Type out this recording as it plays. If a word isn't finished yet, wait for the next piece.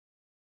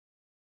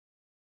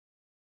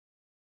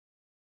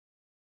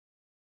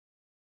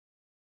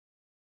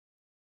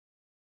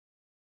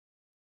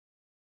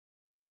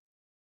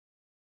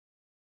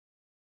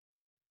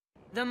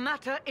The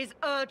matter is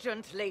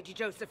urgent, Lady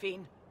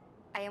Josephine.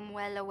 I am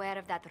well aware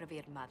of that,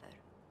 revered mother.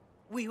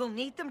 We will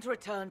need them to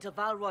return to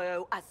Val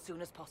Royeaux as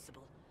soon as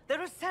possible. There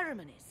are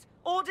ceremonies,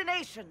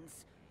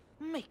 ordinations.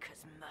 Make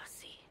us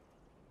mercy.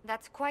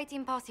 That's quite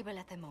impossible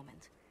at the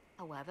moment.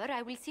 However,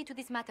 I will see to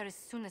this matter as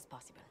soon as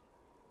possible.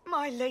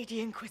 My Lady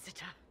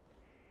Inquisitor.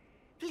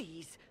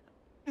 Please,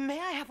 may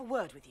I have a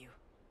word with you?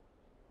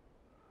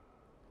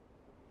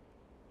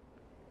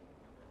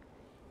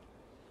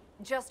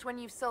 Just when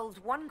you've solved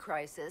one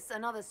crisis,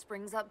 another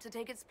springs up to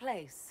take its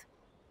place.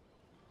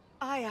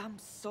 I am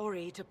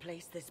sorry to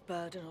place this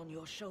burden on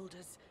your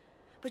shoulders,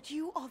 but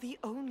you are the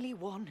only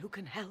one who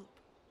can help.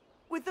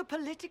 With the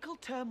political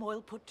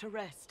turmoil put to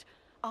rest,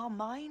 our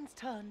minds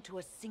turn to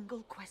a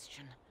single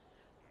question.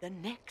 The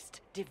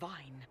next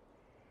divine.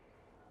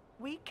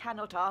 We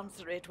cannot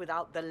answer it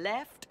without the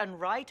left and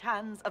right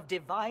hands of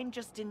Divine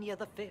Justinia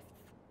V.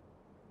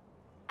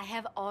 I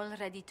have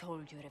already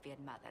told you, revered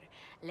mother.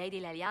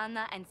 Lady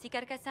Leliana and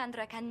Seeker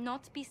Cassandra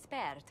cannot be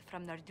spared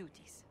from their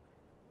duties.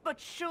 But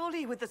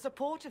surely with the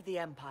support of the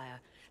Empire,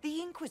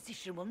 the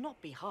Inquisition will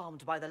not be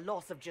harmed by the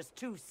loss of just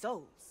 2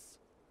 souls.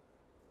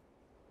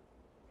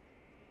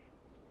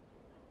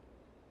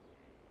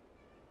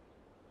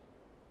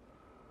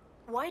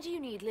 Why do you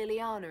need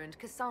Liliana and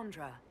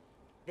Cassandra?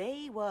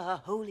 They were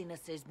Her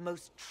Holiness's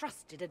most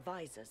trusted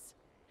advisors.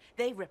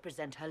 They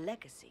represent her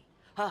legacy,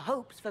 her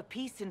hopes for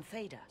peace in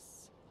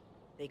Thedas.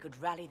 They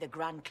could rally the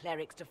Grand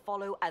Clerics to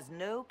follow as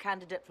no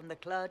candidate from the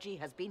clergy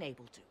has been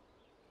able to.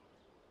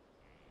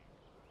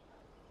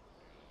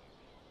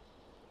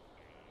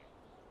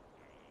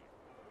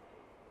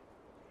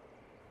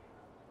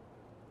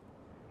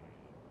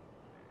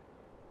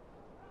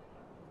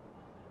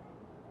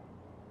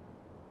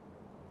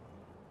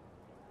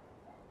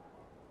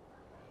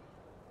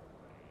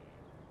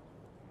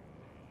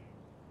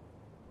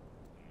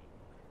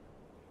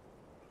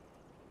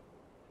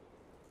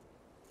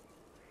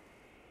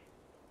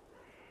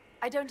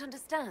 I don't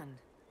understand.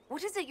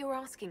 What is it you're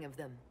asking of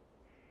them?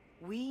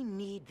 We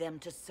need them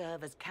to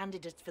serve as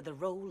candidates for the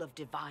role of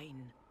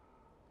Divine.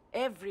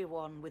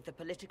 Everyone with the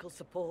political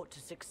support to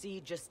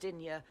succeed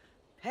Justinia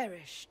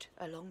perished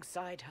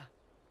alongside her.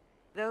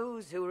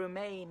 Those who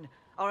remain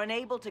are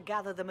unable to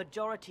gather the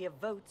majority of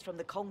votes from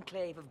the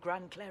conclave of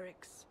Grand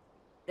Clerics.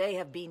 They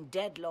have been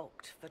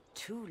deadlocked for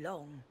too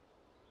long.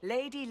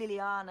 Lady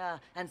Liliana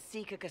and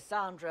Seeker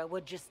Cassandra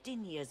were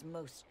Justinia's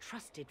most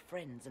trusted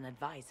friends and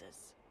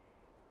advisors.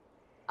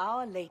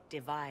 Our late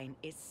Divine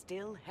is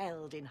still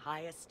held in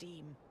high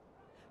esteem.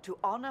 To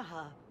honor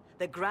her,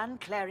 the Grand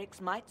Clerics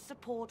might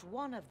support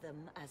one of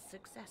them as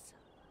successor.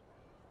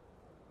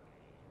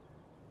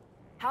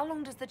 How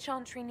long does the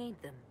Chantry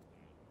need them?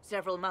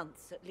 Several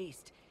months, at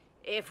least.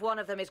 If one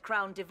of them is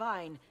crowned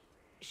Divine,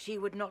 she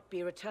would not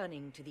be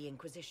returning to the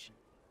Inquisition.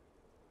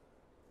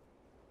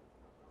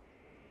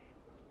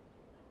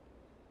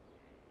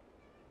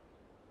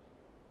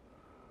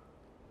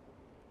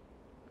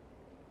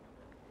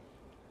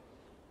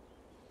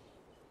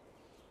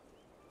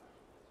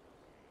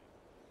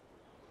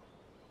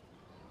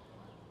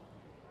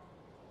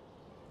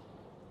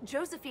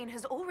 Josephine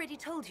has already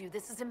told you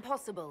this is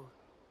impossible.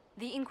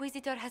 The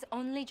Inquisitor has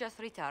only just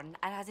returned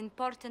and has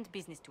important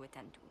business to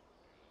attend to.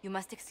 You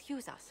must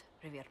excuse us,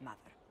 revered mother.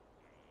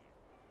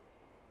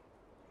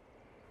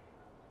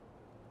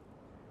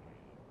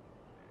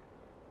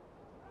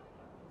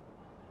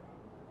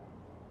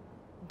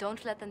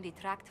 Don't let them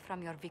detract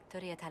from your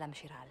victory at Alam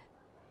Shiral.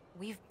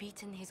 We've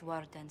beaten his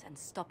wardens and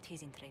stopped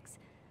his intrigues.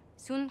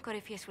 Soon,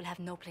 Corypheus will have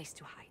no place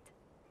to hide.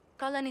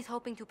 Cullen is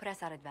hoping to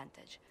press our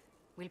advantage.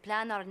 We'll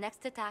plan our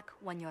next attack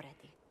when you're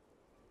ready.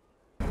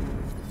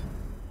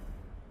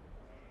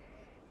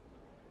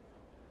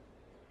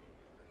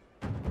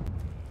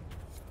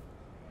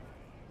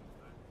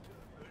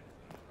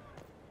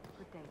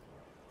 Good day.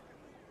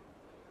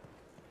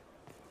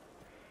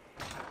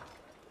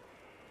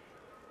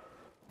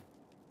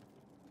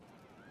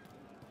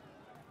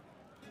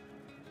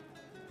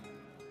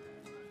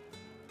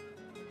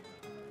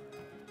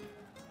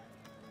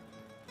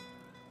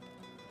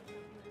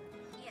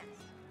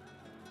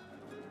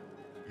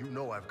 You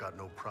know I've got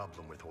no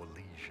problem with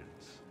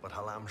Orlesians, but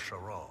Alam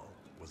Shiral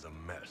was a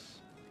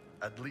mess.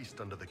 At least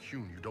under the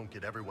Qun, you don't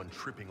get everyone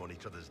tripping on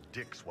each other's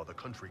dicks while the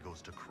country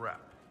goes to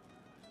crap.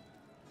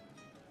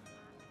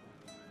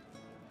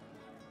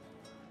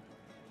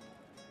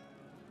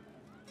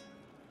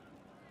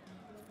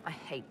 I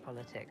hate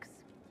politics.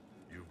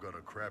 You've got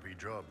a crappy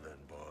job then,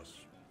 boss.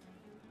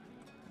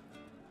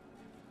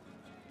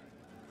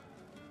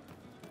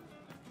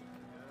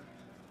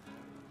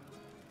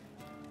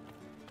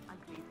 I'm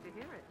pleased to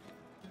hear it.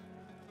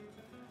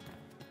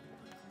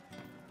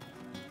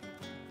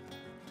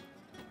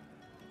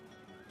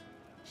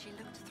 She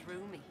looked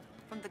through me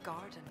from the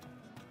garden.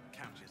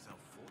 Count yourself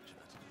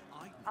fortunate.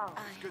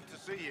 It's good to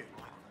see you.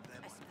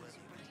 I suppose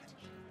you're right.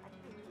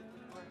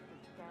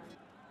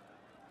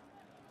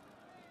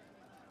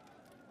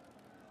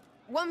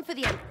 One for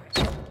the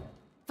Empress,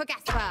 for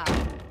Gaspar,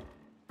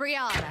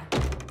 Brianna,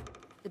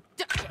 the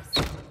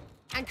Duchess,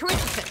 and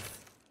Corypheus.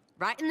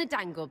 Right in the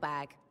dangle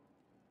bag.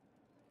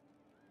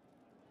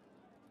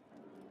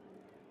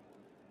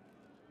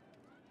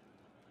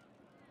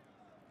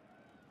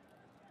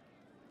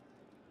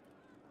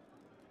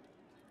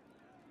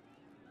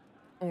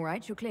 All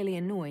right, you're clearly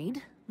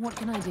annoyed. What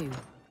can I do?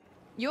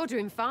 You're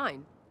doing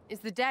fine.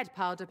 It's the dead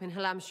piled up in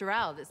Halam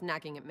Sharal that's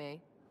nagging at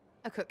me.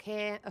 A cook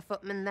here, a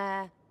footman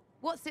there.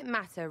 What's it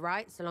matter,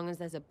 right, so long as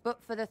there's a butt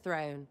for the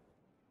throne?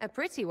 A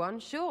pretty one,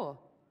 sure.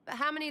 But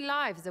how many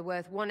lives are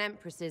worth one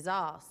empress's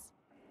arse?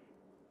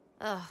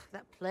 Ugh,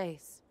 that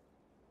place.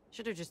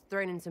 Should have just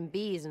thrown in some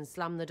bees and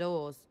slammed the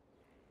doors.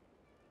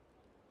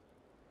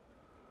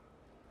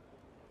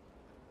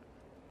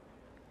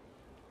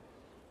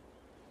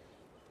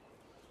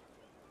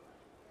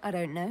 I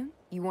don't know.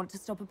 You want to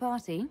stop a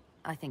party?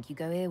 I think you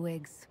go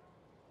earwigs.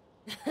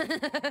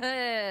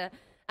 I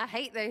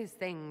hate those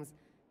things,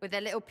 with their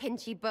little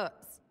pinchy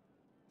butts.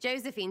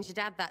 Josephine should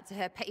add that to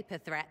her paper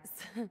threats.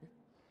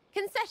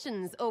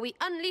 Concessions, or we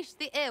unleash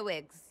the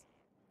earwigs.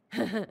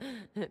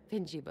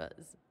 Pinchy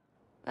butts.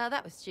 Well,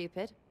 that was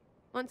stupid.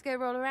 Want to go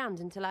roll around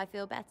until I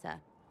feel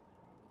better?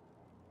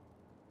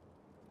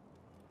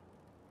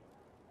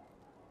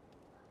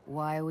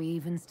 Why are we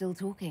even still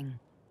talking?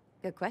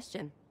 Good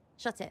question.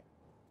 Shut it.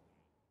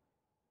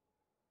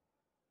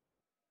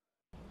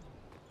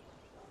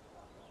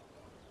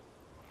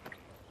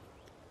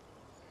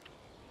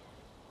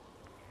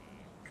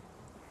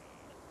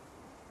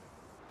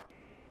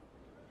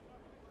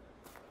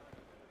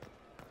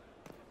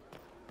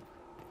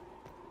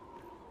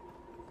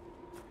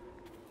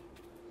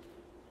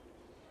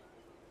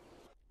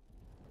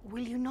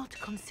 Will you not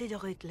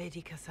consider it,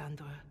 Lady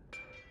Cassandra?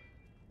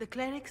 The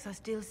clerics are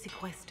still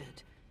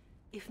sequestered.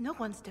 If no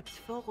one steps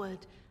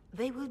forward,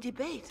 they will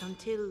debate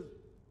until...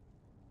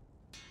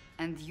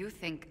 And you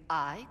think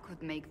I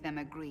could make them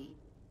agree?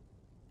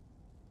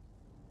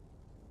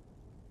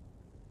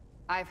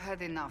 I've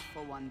heard enough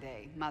for one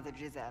day, Mother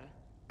Giselle.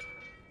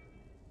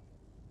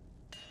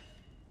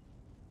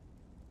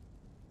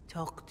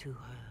 Talk to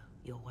her,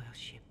 your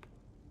worship.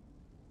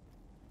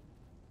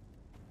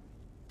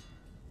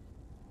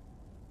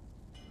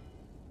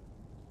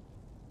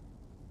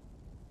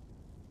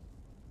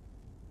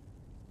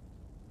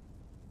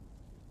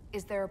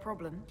 Is there a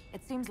problem?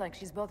 It seems like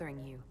she's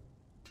bothering you.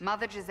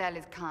 Mother Giselle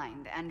is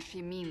kind, and she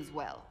means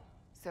well.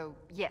 So,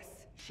 yes,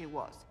 she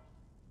was.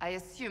 I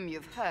assume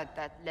you've heard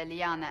that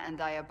Leliana and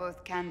I are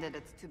both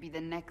candidates to be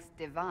the next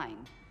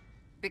Divine.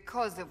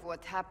 Because of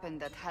what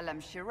happened at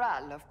Halam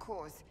Shiral, of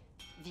course,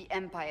 the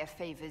Empire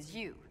favors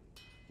you.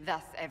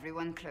 Thus,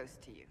 everyone close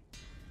to you.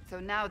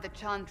 So now the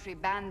Chantry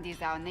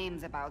bandies our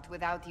names about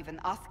without even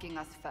asking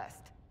us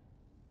first.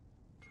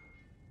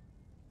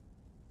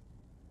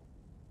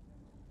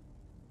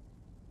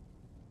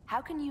 How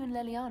can you and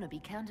Leliana be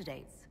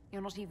candidates?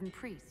 You're not even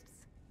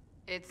priests.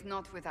 It's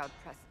not without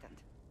precedent.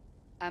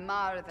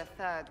 Amar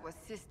III was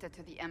sister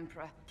to the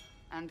Emperor,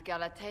 and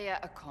Galatea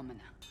a commoner.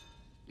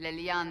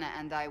 Leliana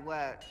and I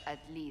were,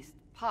 at least,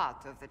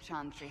 part of the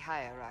Chantry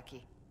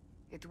hierarchy.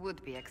 It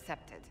would be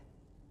accepted.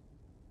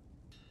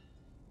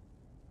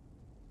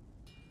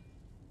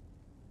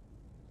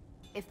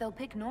 If they'll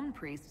pick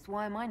non-priests,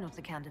 why am I not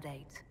a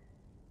candidate?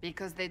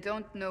 Because they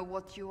don't know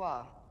what you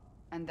are,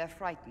 and they're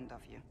frightened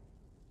of you.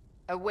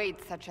 A weight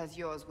such as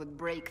yours would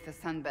break the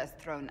Sunburst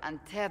throne and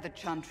tear the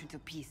Chantry to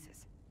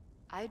pieces.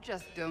 I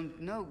just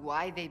don't know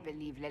why they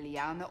believe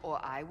Leliana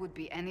or I would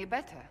be any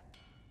better.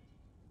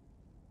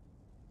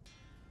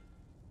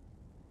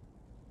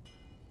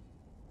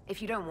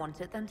 If you don't want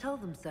it, then tell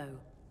them so.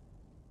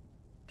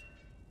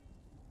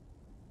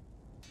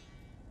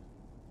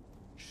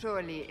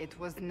 Surely it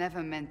was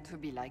never meant to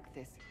be like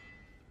this.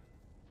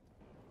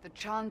 The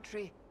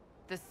Chantry,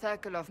 the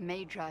Circle of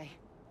Magi,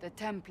 the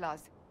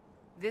Templars,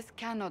 this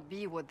cannot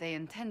be what they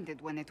intended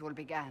when it all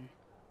began.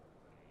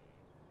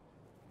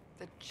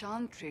 The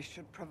Chantry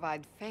should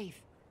provide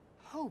faith,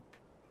 hope.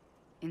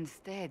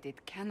 Instead,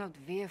 it cannot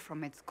veer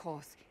from its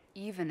course,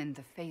 even in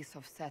the face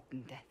of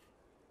certain death.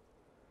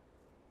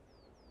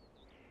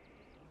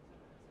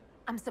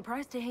 I'm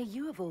surprised to hear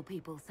you of all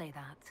people say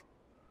that.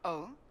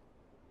 Oh?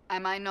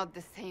 Am I not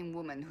the same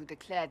woman who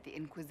declared the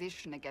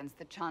Inquisition against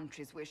the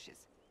Chantry's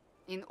wishes?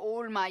 In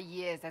all my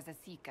years as a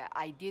Seeker,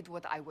 I did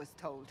what I was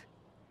told.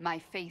 My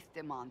faith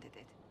demanded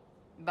it.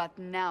 But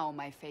now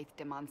my faith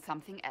demands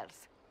something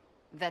else.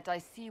 That I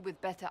see with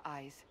better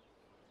eyes.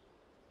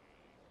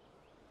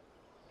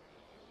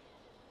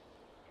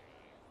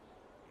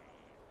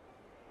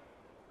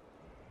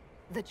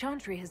 The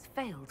Chantry has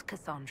failed,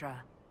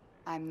 Cassandra.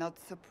 I'm not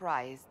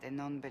surprised a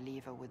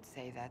non-believer would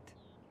say that.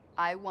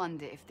 I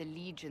wonder if the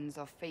legions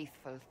of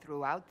faithful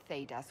throughout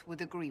Thedas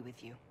would agree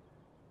with you.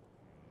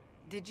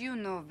 Did you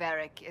know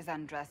Varric is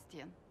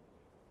Andrastian?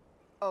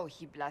 Oh,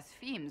 he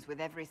blasphemes with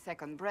every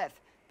second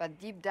breath, but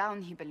deep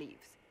down he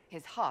believes.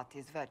 His heart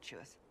is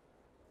virtuous.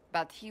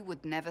 But he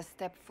would never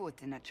step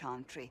foot in a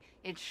Chantry.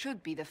 It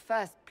should be the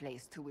first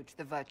place to which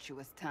the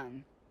virtuous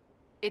turn.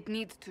 It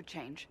needs to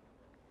change.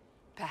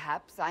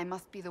 Perhaps I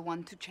must be the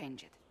one to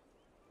change it.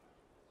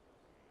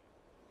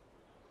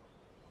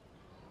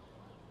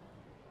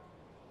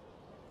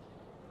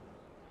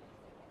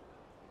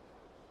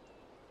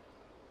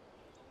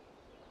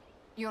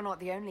 You're not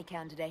the only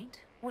candidate.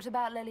 What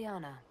about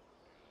Liliana?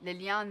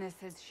 Liliana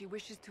says she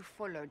wishes to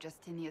follow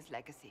Justinia's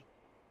legacy.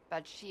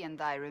 But she and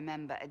I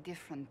remember a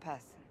different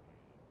person.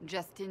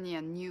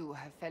 Justinia knew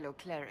her fellow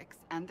clerics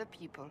and the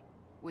people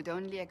would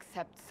only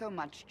accept so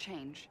much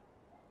change.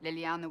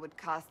 Liliana would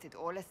cast it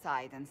all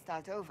aside and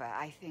start over,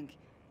 I think.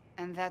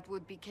 And that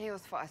would be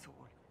chaos for us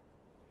all.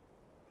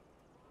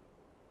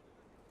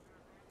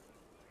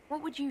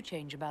 What would you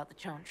change about the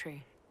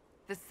Chantry?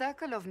 The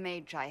Circle of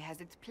Magi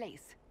has its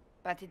place,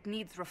 but it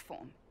needs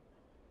reform.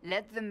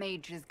 Let the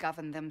mages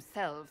govern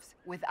themselves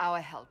with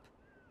our help.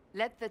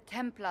 Let the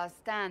Templars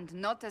stand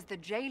not as the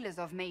jailers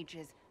of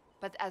mages,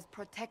 but as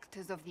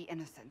protectors of the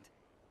innocent.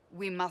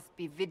 We must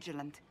be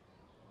vigilant,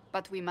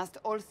 but we must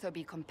also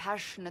be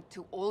compassionate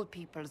to all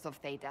peoples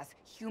of Thedas,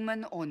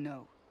 human or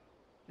no.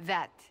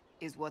 That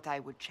is what I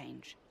would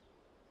change.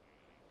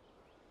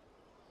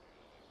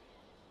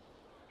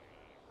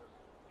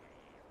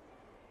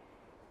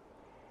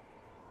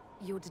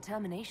 Your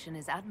determination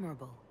is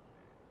admirable.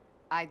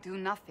 I do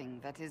nothing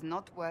that is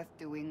not worth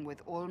doing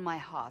with all my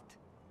heart.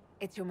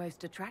 It's your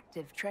most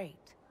attractive trait.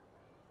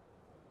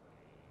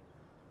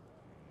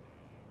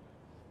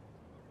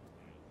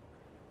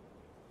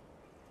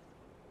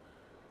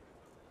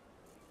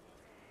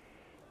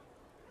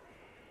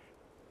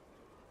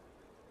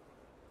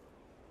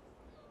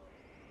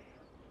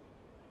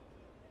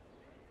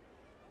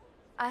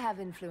 I have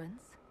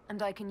influence,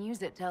 and I can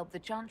use it to help the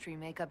Chantry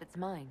make up its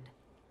mind.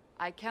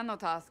 I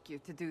cannot ask you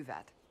to do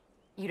that.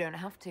 You don't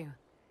have to.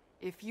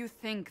 If you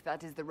think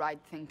that is the right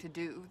thing to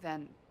do,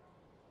 then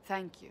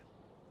thank you.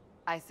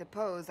 I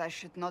suppose I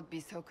should not be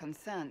so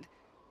concerned.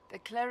 The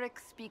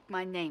clerics speak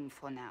my name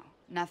for now,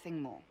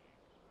 nothing more.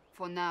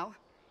 For now,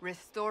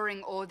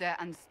 restoring order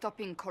and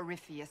stopping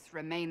Corypheus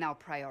remain our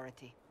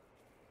priority.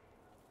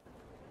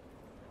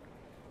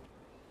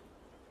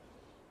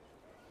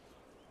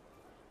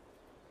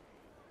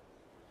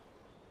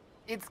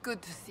 It's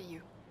good to see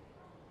you.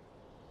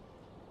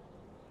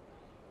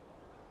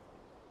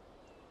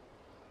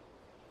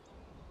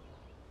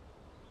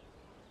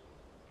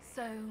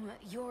 So,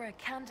 you're a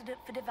candidate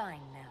for Divine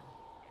now?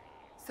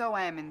 So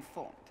I am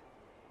informed.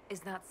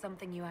 Is that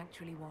something you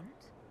actually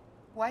want?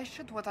 Why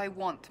should what I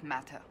want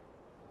matter?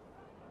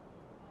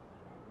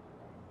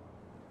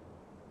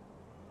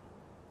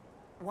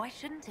 Why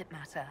shouldn't it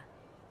matter?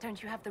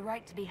 Don't you have the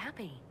right to be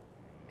happy?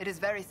 It is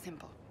very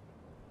simple.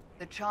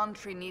 The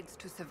Chantry needs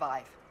to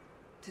survive.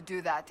 To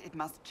do that, it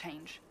must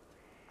change.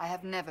 I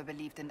have never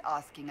believed in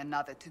asking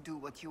another to do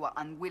what you are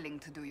unwilling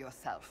to do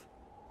yourself.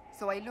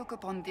 So I look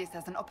upon this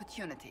as an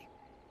opportunity.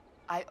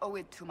 I owe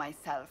it to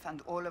myself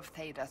and all of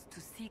Thedas to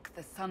seek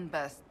the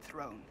Sunburst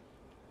throne.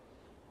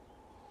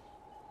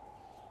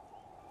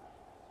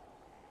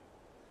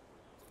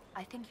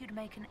 I think you'd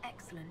make an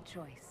excellent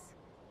choice.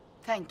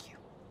 Thank you.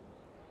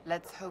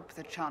 Let's hope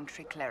the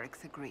Chantry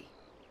clerics agree.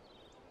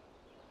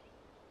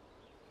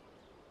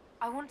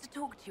 I want to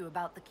talk to you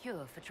about the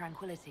cure for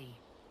tranquility.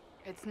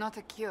 It's not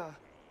a cure.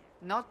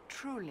 Not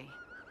truly.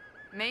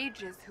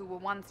 Mages who were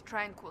once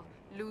tranquil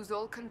lose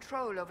all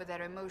control over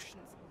their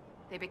emotions.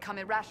 They become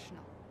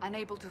irrational,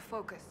 unable to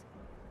focus.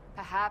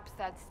 Perhaps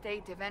that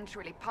state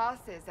eventually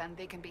passes and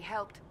they can be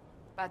helped,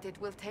 but it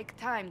will take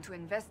time to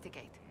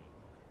investigate.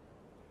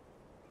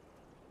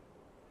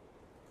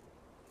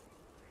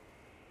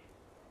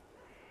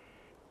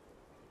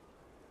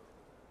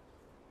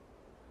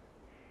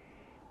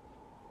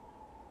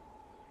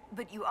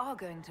 But you are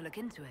going to look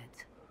into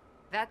it.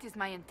 That is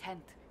my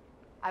intent.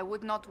 I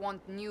would not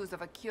want news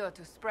of a cure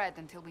to spread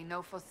until we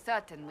know for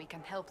certain we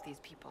can help these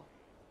people.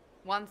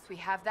 Once we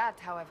have that,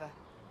 however,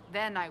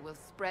 then I will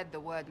spread the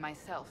word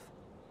myself.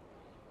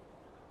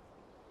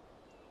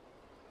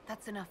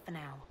 That's enough for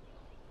now.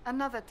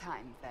 Another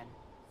time, then.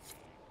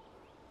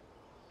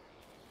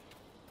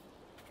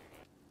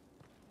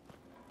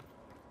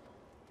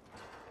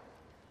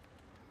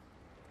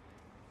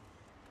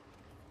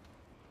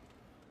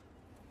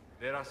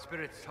 There are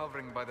spirits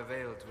hovering by the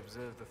veil to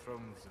observe the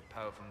thrones of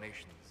powerful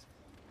nations,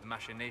 the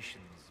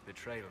machinations,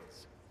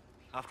 betrayals.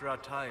 After our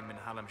time in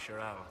Halam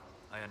Shiral,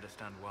 I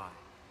understand why.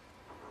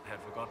 I had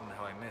forgotten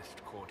how I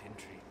missed court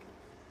intrigue.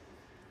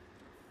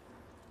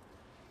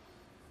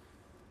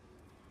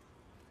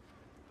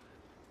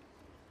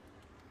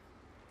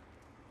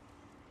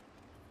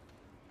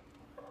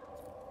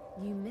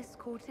 You miss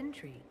court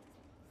intrigue?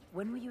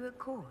 When were you at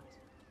court?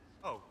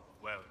 Oh,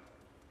 well,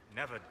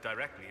 never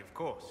directly, of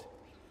course.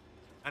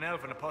 An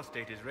elven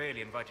apostate is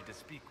rarely invited to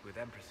speak with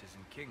empresses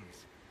and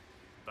kings.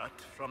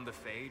 But from the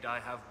Fade, I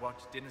have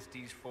watched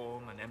dynasties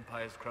form and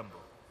empires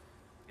crumble.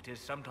 It is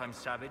sometimes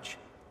savage,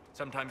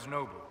 sometimes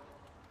noble,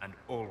 and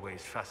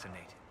always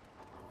fascinating.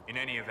 In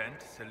any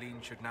event,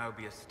 Celine should now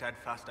be a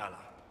steadfast ally,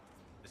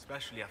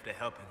 especially after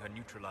helping her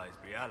neutralize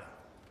Briala.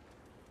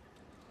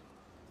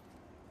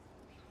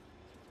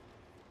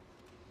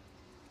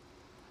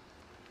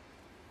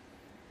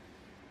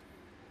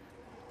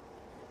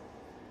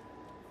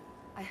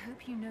 I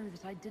hope you know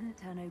that I didn't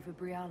turn over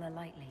Briala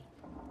lightly.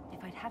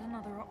 If I'd had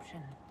another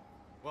option...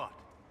 What?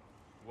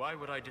 Why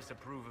would I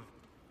disapprove of...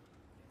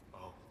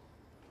 Oh,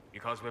 you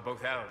Because we're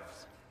both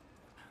elves.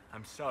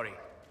 I'm sorry,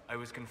 I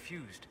was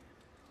confused.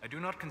 I do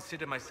not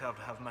consider myself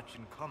to have much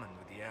in common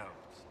with the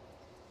elves.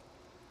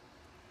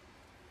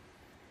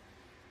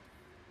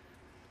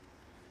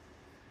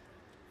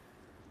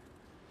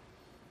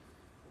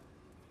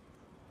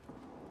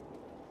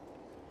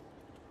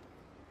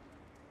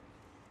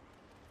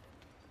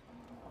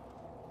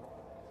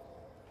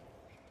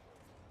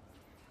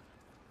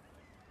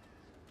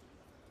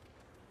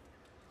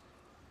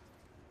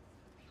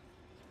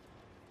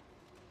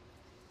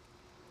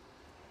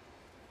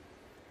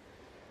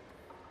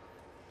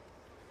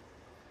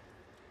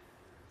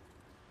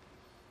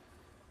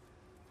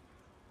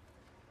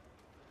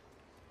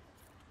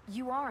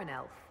 You are an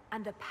elf,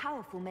 and a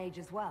powerful mage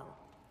as well.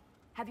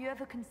 Have you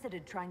ever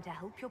considered trying to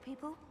help your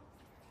people?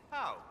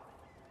 How?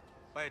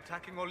 By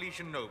attacking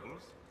Orlesian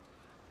nobles?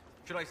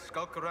 Should I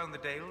skulk around the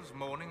Dales,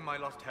 mourning my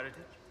lost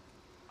heritage?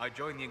 I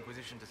joined the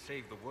Inquisition to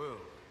save the world.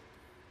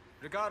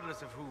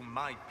 Regardless of who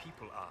my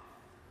people are,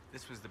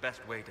 this was the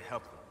best way to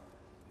help them.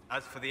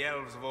 As for the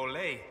elves of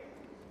Orlais,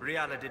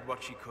 Briala did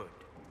what she could.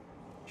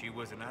 She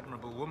was an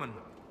admirable woman,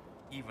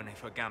 even if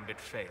her gambit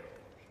failed.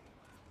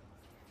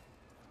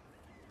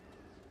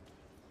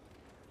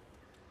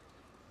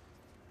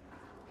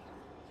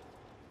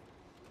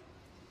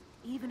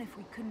 Even if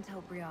we couldn't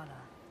help Briala,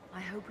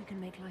 I hope we can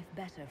make life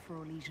better for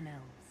Orlesian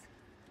elves.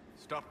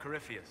 Stop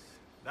Corypheus.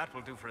 That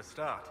will do for a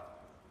start.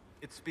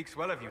 It speaks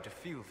well of you to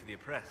feel for the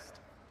oppressed.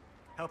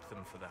 Help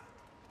them for that.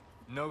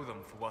 Know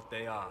them for what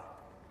they are,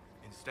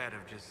 instead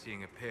of just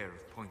seeing a pair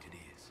of pointed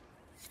ears.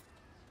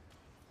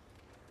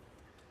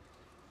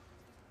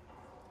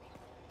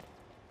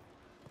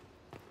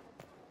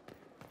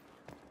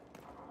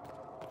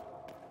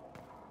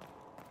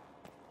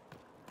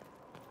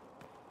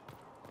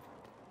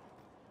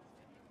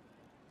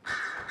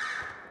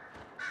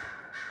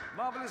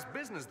 Marvelous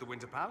business, the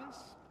Winter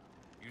Palace.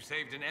 You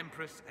saved an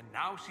empress, and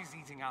now she's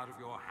eating out of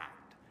your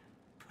hand.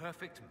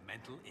 Perfect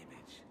mental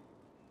image.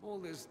 All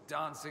this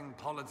dancing,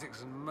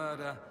 politics, and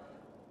murder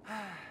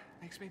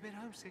makes me a bit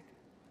homesick.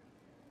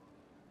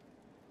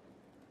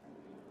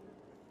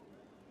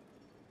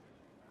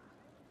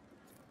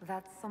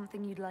 That's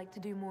something you'd like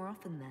to do more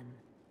often, then?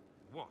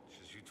 Watch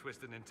as you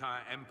twist an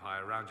entire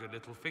empire around your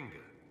little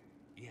finger.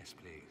 Yes,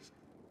 please.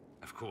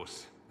 Of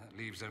course, that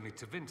leaves only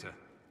Tevinter.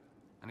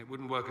 And it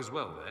wouldn't work as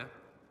well there.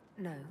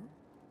 No.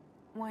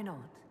 Why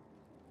not?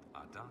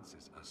 Our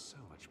dances are so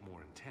much more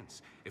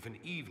intense. If an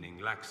evening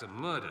lacks a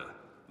murder,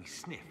 we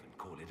sniff and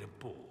call it a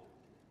ball.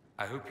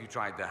 I hope you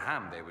tried the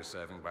ham they were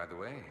serving, by the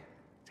way.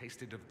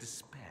 Tasted of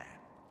despair.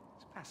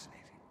 It's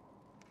fascinating.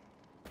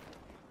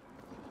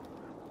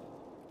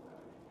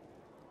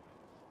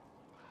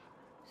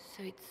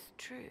 So it's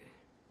true.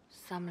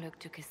 Some look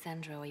to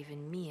Cassandra or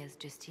even me as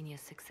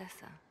Justinia's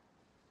successor.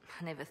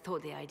 I never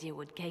thought the idea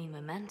would gain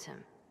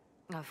momentum.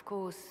 Of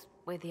course,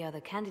 with the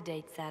other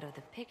candidates out of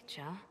the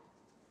picture...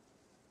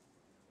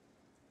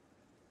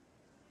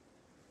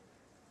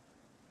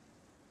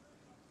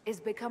 Is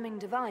becoming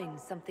divine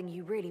something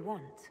you really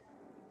want?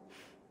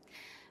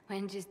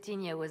 When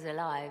Justinia was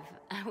alive,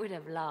 I would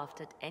have laughed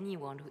at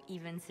anyone who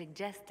even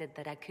suggested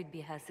that I could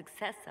be her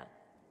successor.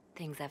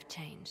 Things have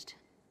changed.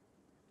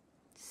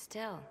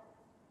 Still,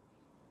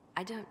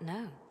 I don't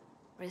know.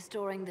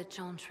 Restoring the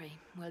Chantry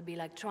will be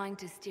like trying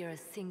to steer a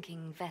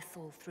sinking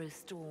vessel through a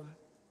storm.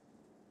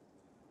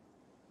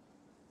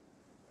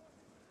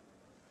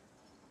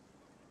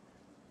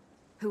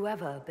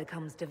 Whoever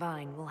becomes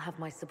divine will have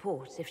my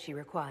support if she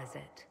requires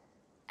it.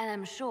 And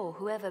I'm sure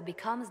whoever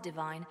becomes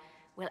divine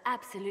will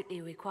absolutely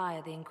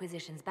require the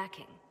Inquisition's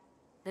backing.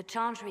 The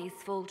Chantry is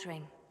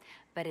faltering,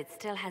 but it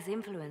still has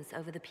influence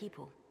over the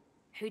people.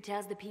 Who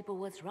tells the people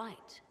what's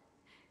right?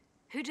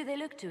 Who do they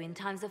look to in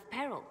times of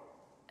peril?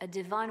 A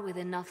divine with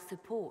enough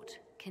support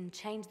can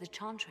change the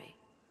Chantry.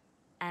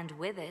 And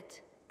with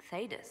it,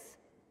 Thedas.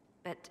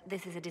 But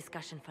this is a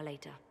discussion for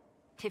later.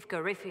 If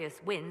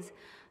Corypheus wins,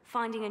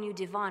 finding a new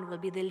divine will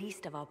be the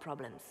least of our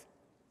problems.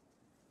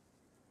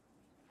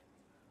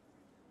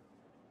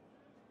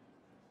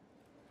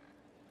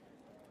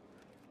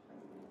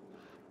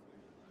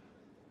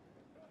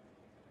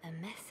 A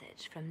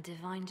message from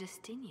Divine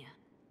Justinia.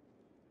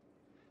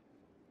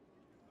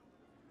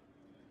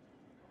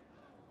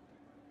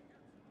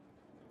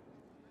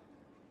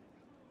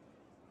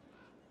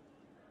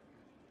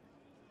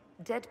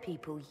 Dead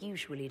people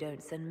usually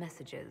don't send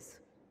messages.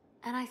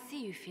 And I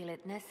see you feel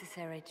it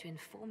necessary to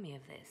inform me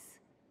of this.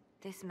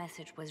 This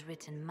message was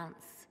written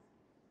months,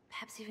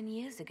 perhaps even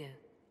years ago,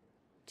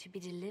 to be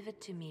delivered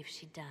to me if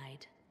she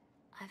died.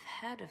 I've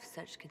heard of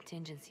such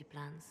contingency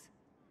plans.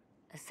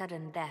 A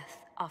sudden death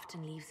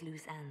often leaves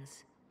loose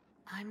ends.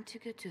 I'm to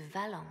go to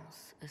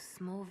Valence, a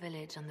small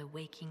village on the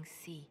waking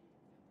sea.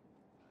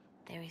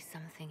 There is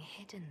something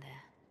hidden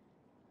there.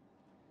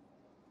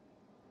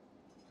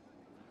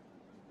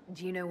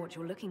 Do you know what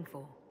you're looking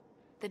for?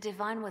 The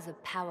Divine was a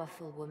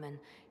powerful woman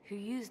who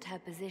used her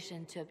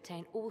position to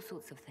obtain all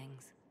sorts of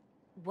things.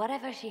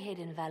 Whatever she hid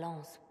in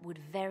Valence would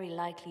very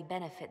likely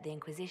benefit the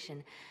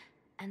Inquisition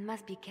and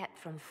must be kept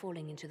from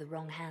falling into the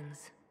wrong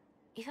hands.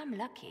 If I'm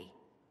lucky,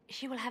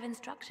 she will have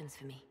instructions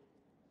for me.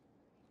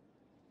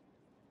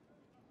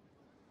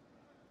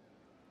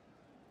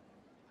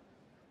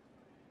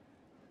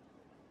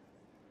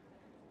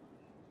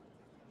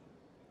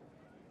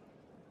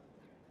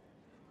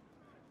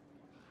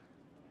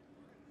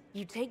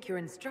 You take your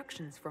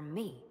instructions from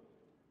me.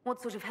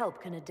 What sort of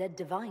help can a dead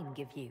divine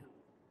give you?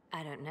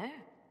 I don't know.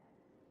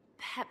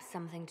 Perhaps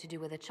something to do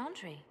with the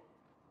Chantry.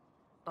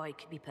 Or it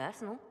could be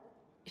personal.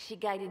 She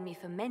guided me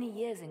for many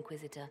years,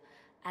 Inquisitor,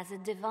 as a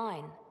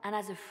divine and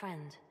as a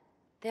friend.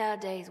 There are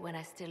days when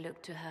I still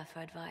look to her for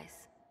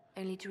advice,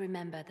 only to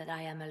remember that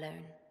I am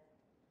alone.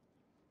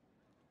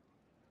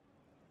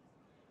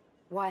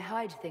 Why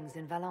hide things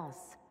in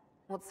Valence?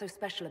 What's so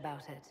special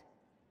about it?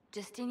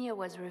 Justinia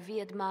was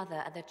revered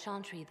mother at the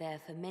Chantry there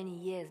for many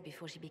years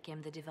before she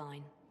became the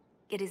divine.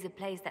 It is a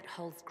place that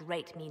holds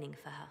great meaning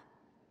for her.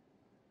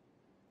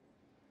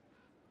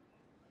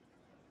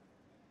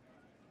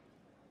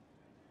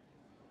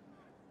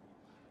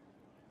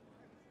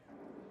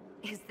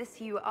 Is this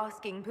you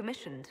asking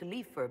permission to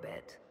leave for a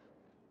bit?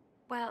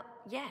 Well,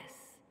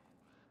 yes.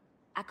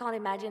 I can't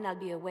imagine I'll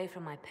be away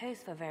from my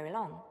post for very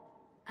long.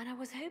 And I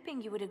was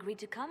hoping you would agree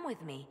to come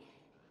with me.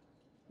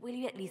 Will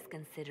you at least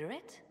consider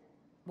it?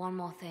 One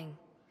more thing.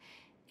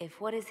 If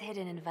what is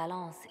hidden in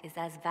Valence is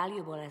as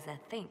valuable as I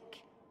think,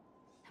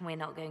 we're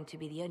not going to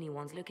be the only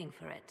ones looking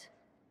for it.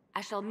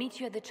 I shall meet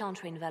you at the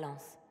Chantry in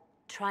Valence.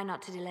 Try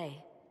not to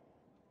delay.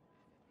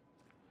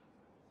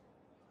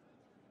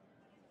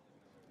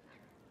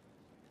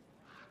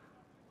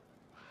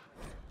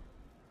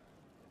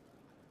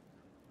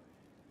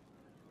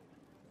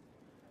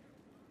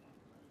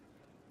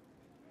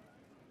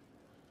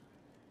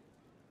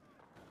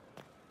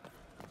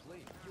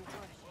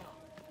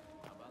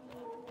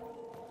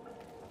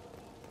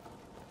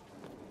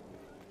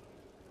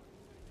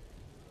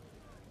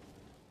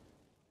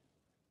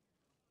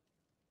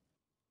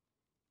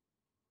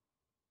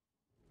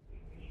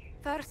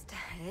 First,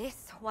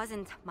 this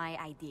wasn't my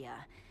idea.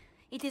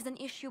 It is an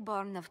issue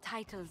born of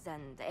titles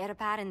and heir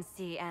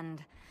apparency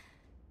and...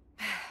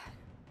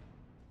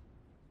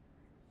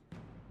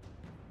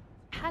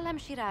 Halam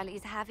Shiral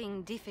is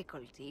having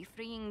difficulty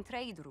freeing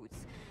trade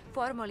routes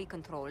formerly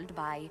controlled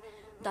by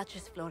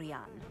Duchess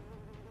Florian.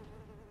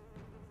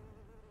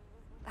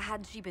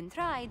 Had she been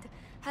tried,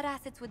 her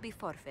assets would be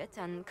forfeit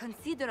and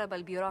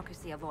considerable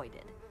bureaucracy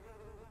avoided.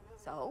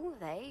 So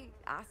they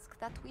ask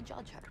that we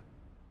judge her.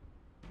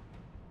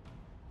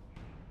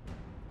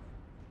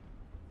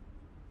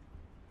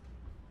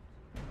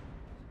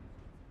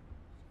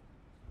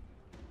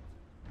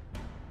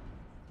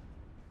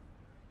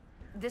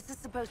 This is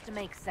supposed to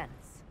make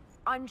sense.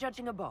 I'm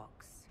judging a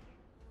box.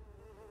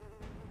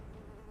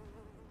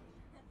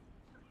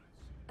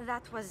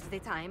 That was the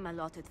time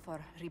allotted for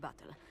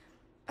rebuttal.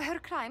 Her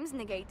crimes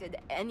negated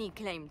any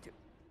claim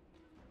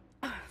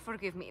to...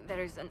 Forgive me,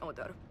 there is an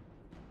odor.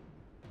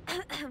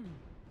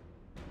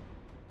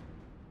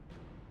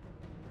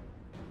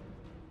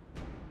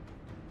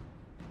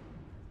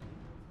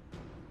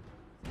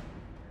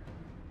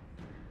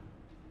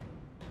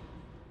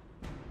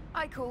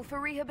 I call for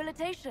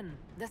rehabilitation.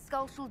 The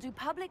skull shall do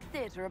public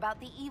theater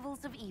about the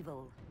evils of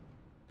evil.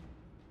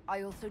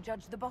 I also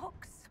judge the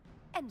box.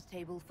 End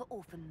table for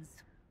orphans.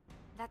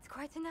 That's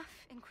quite enough,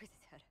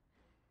 Inquisitor.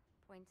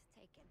 Point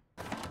taken.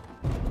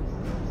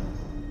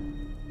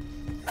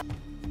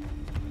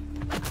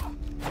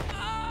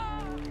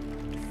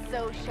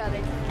 So shall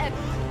it ever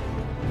be.